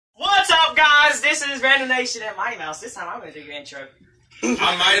guys? This is Random Nation and Mighty Mouse. This time I'm going to do your intro.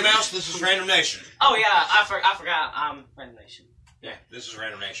 I'm Mighty Mouse. This is Random Nation. Oh yeah, I forgot. I'm Random Nation. Yeah, this is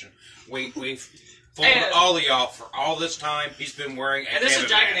Random Nation. We've fooled all of y'all for all this time. He's been wearing a Kevin mask. And this is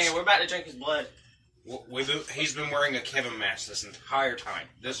Dragon. We're about to drink his blood. He's been wearing a Kevin mask this entire time.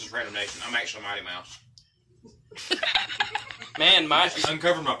 This is Random Nation. I'm actually Mighty Mouse. Man,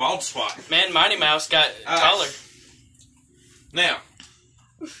 uncovered my bald spot. Man, Mighty Mouse got taller. Now,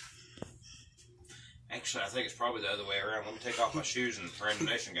 actually, I think it's probably the other way around. Let me take off my shoes and Random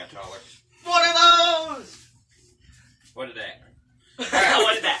Nation got taller. One of those! What did that?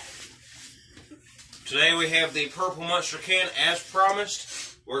 What did that? Today we have the Purple Monster can, as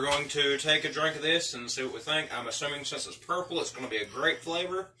promised. We're going to take a drink of this and see what we think. I'm assuming since it's purple, it's going to be a great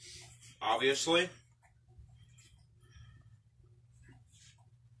flavor, obviously.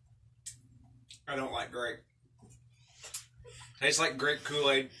 I don't like grape. Tastes like grape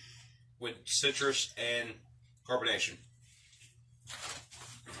Kool-Aid with citrus and carbonation.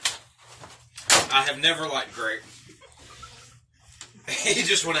 I have never liked grape. He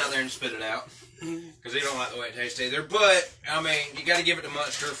just went out there and spit it out. Because he don't like the way it tastes either. But, I mean, you got to give it to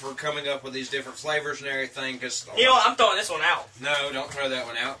Munster for coming up with these different flavors and everything. Cause you know what? I'm throwing this one out. No, don't throw that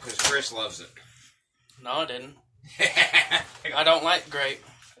one out because Chris loves it. No, I didn't. I don't like grape.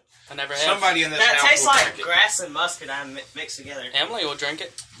 I never have. Somebody in this that house tastes will like drink it. grass and muscadine mixed together. Emily will drink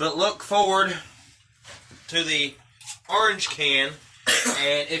it. But look forward to the orange can.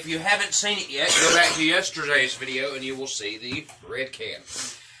 And if you haven't seen it yet, go back to yesterday's video and you will see the red can.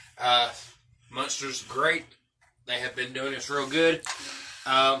 Munster's great. They have been doing this real good.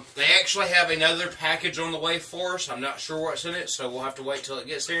 They actually have another package on the way for us. I'm not sure what's in it, so we'll have to wait till it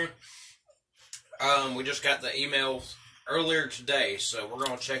gets here. We just got the email earlier today, so we're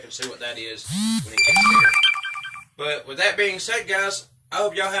going to check and see what that is when it gets here. But with that being said, guys, I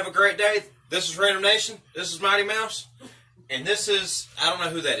hope y'all have a great day. This is Random Nation. This is Mighty Mouse. And this is, I don't know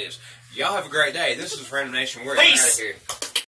who that is. Y'all have a great day. This is Random Nation. We're out of here.